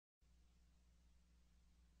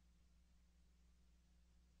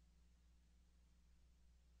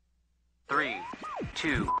3,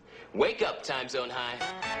 2. Wake up, time zone high.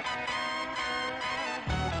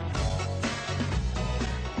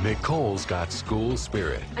 Nicole's got school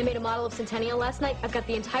spirit. I made a model of Centennial last night. I've got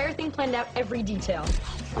the entire thing planned out, every detail.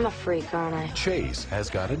 I'm a freak, aren't I? Chase has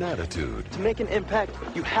got an attitude. To make an impact,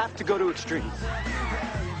 you have to go to extremes.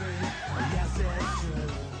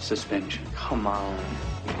 Suspension. Come on.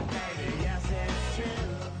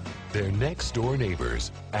 They're next-door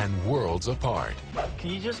neighbors and worlds apart. Can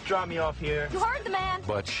you just drop me off here? You heard the man.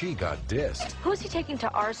 But she got dissed. Who's he taking to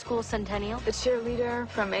our school, Centennial? The cheerleader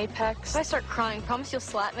from Apex. If I start crying, promise you'll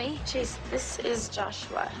slap me? Chase, this is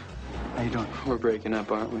Joshua. How you doing? We're breaking up,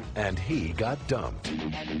 aren't we? And he got dumped.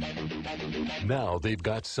 Now they've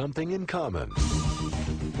got something in common.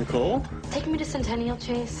 Nicole? Take me to Centennial,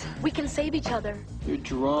 Chase. We can save each other. You're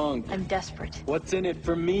drunk. I'm desperate. What's in it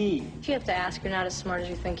for me? If you have to ask, you're not as smart as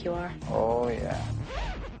you think you are. Oh, yeah.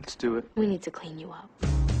 Let's do it. We need to clean you up.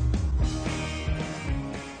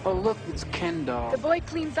 Oh, look, it's Ken doll. The boy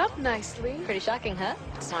cleans up nicely. Pretty shocking, huh?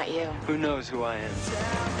 It's not you. Who knows who I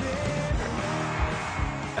am?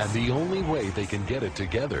 And the only way they can get it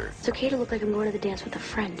together It's okay to look like I'm going to the dance with a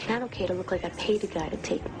friend. It's not okay to look like I paid a guy to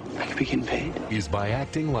take me. I could be getting paid. is by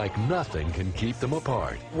acting like nothing can keep them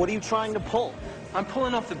apart. What are you trying to pull? I'm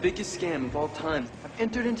pulling off the biggest scam of all time. I've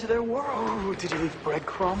entered into their world. Oh, did you leave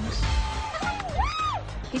breadcrumbs?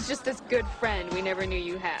 He's just this good friend we never knew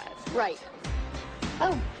you had. Right.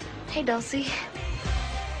 Oh, hey, Dulcie.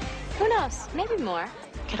 Who knows? Maybe more.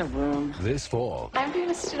 Get a room. This fall, I'm doing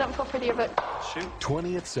a student poll for the yearbook. Shoot.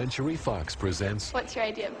 20th Century Fox presents What's your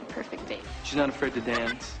idea of the perfect date? She's not afraid to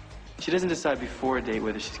dance. She doesn't decide before a date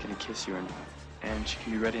whether she's gonna kiss you or not. And she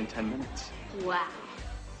can be ready in 10 minutes. Wow.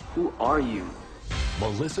 Who are you?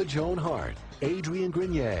 Melissa Joan Hart, Adrian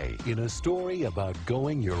Grenier in a story about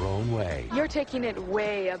going your own way You're taking it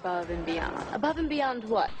way above and beyond. Above and beyond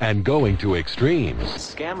what? and going to extremes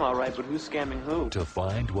Scam, all right, but who's scamming who? to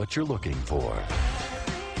find what you're looking for.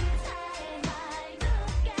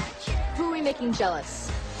 Who are we making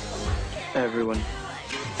jealous? Everyone.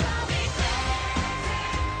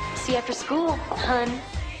 See you after school, hun.